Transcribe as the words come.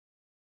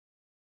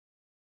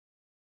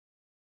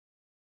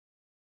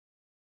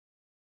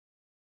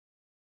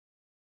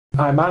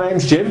Hi, my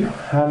name's Jim.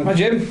 Hi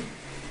Jim.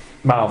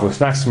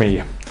 Marvellous, nice to meet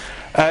you.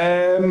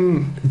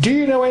 Do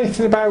you know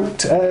anything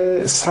about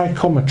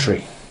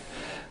psychometry?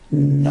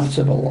 Not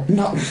a lot.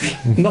 Not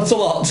a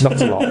lot.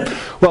 Not a lot.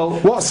 Well,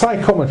 what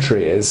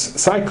psychometry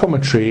is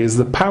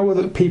the power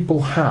that people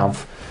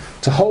have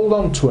to hold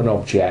on to an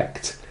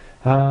object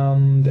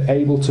and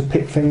able to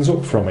pick things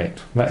up from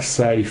it. Let's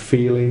say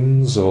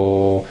feelings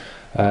or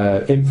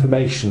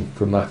information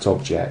from that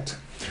object.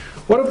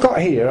 What I've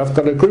got here, I've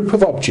got a group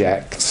of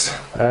objects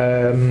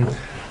that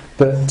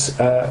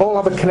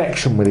all have a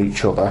connection with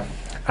each other,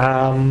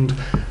 and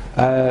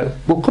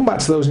we'll come back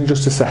to those in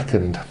just a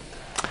second.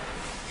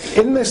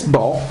 In this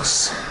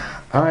box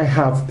I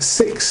have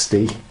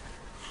 60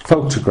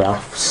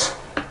 photographs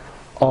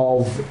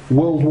of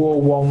World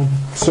War I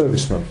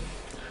servicemen.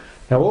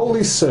 Now all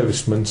these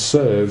servicemen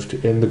served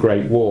in the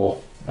Great War,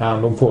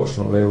 and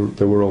unfortunately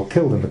they were all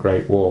killed in the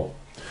Great War.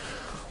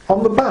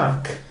 On the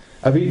back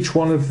of each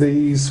one of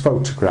these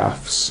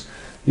photographs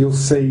you'll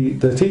see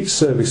that each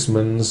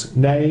serviceman's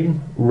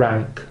name,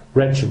 rank,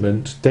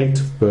 regiment, date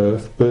of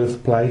birth,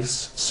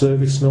 birthplace,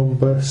 service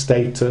number,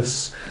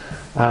 status,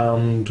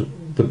 and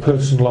the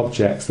personal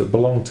objects that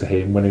belonged to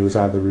him when he was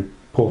either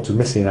reported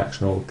missing in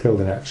action or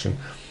killed in action.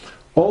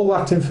 All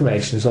that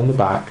information is on the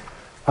back,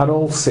 and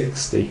all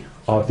 60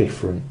 are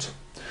different.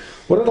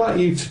 What I'd like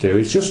you to do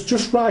is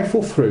just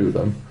rifle through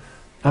them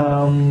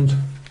and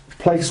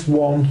place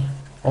one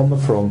on the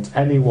front,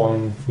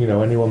 anyone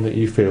that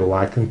you feel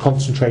like, and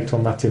concentrate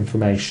on that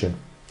information.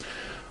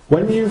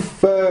 When you've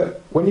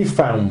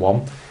found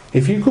one,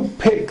 if you could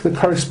pick the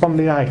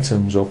corresponding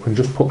items up and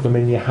just put them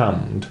in your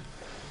hand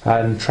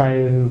and try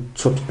and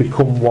sort of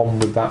become one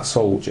with that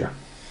soldier.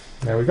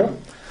 There we go.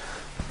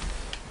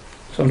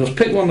 So I'll just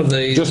pick one of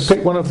these. Just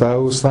pick one of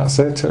those, that's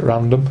it, at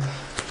random.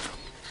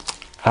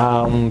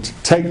 And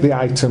take the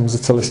items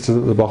that are listed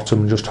at the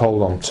bottom and just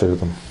hold on to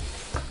them.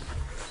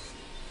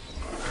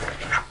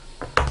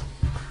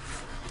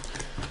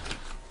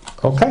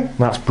 Okay,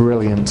 that's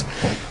brilliant.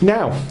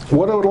 Now,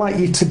 what I would like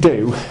you to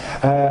do,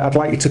 I'd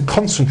like you to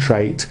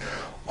concentrate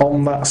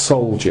on that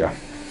soldier.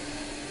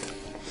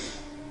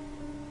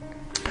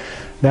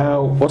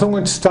 Now, what I'm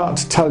going to start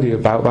to tell you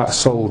about that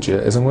soldier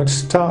is I'm going to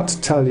start to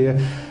tell you,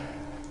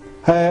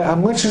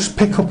 I'm going to just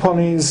pick up on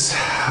his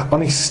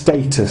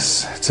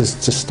status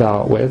to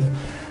start with.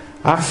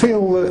 I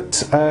feel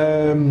that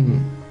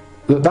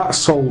that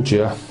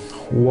soldier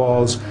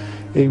was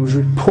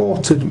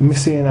reported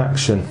missing in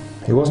action.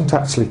 He wasn't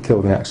actually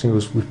killed in action, he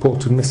was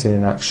reported missing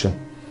in action.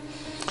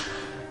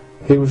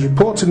 He was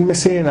reported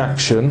missing in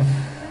action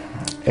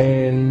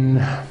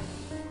in...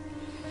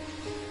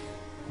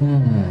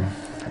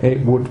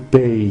 it would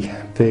be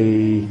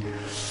the...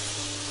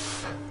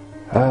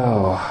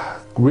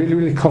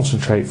 really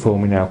concentrate for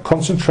me now.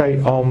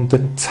 Concentrate on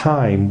the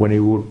time when he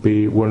would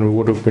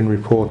have been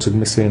reported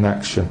missing in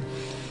action.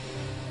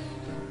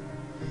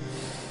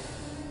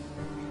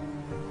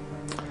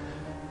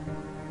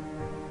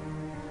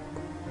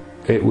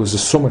 It was the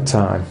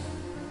summertime.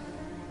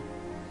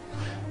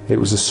 It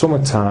was the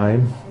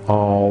summertime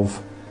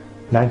of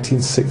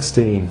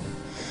 1916.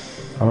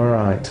 Am I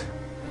right?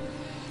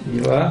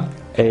 You are.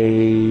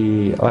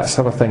 Let's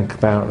have a think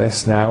about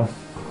this now.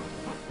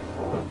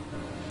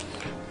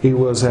 He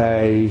was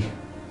a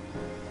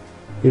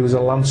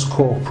lance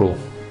corporal.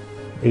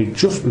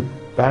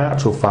 By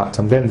actual fact,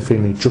 I'm getting the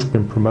feeling he'd just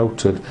been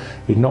promoted.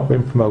 He'd not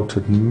been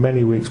promoted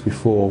many weeks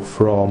before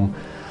from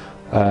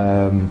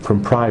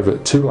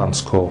private to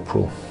lance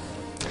corporal.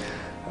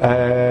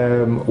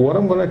 What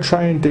I'm going to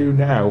try and do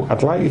now,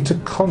 I'd like you to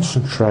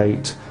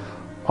concentrate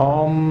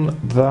on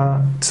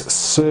that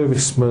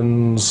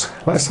serviceman's,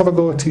 let's have a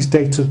go at his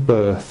date of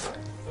birth.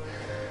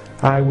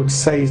 I would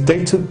say his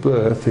date of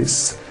birth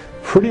is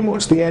pretty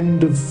much the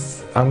end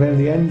of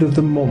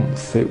the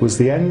month. It was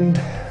the end,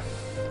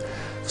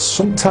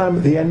 sometime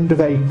at the end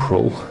of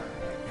April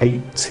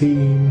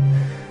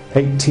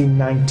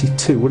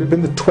 1892. Would it have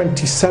been the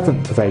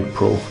 27th of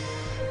April?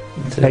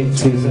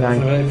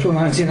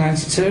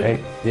 1992.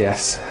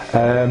 Yes.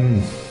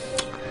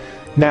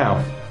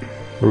 Now,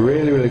 we're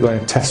really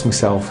going to test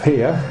myself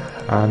here.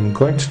 I'm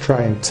going to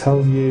try and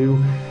tell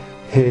you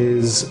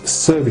his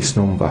service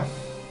number.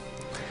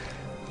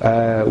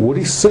 Would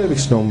his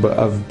service number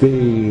have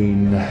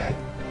been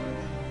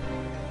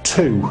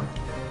 2,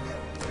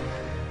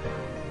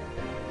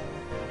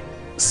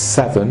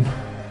 7,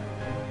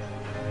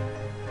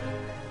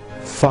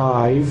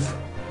 5,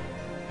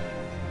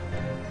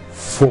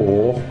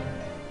 4,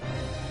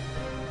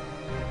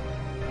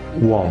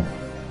 1?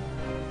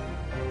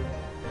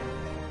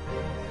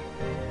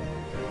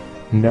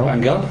 No.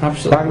 Bang on,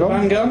 absolutely.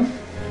 Bang on.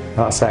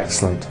 That's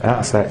excellent.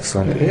 That's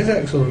excellent. It is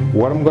excellent.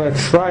 What I'm going to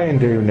try and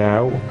do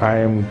now,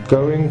 I'd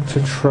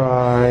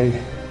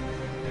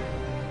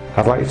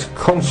like to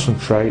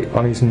concentrate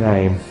on his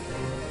name.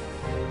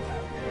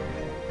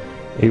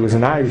 He was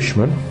an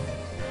Irishman.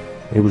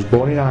 He was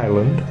born in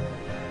Ireland.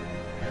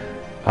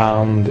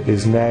 And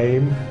his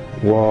name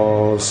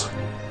was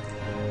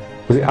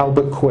it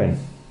Albert Quinn?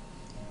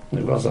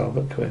 It was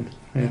Albert Quinn,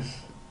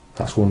 yes.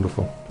 That's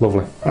wonderful.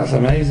 Lovely. That's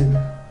amazing.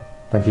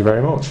 Thank you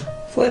very much.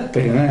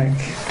 Flipping heck.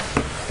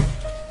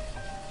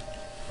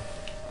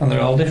 And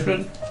they're all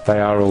different? They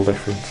are all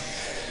different.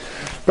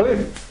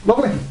 Brilliant.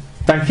 Lovely.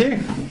 Thank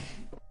you.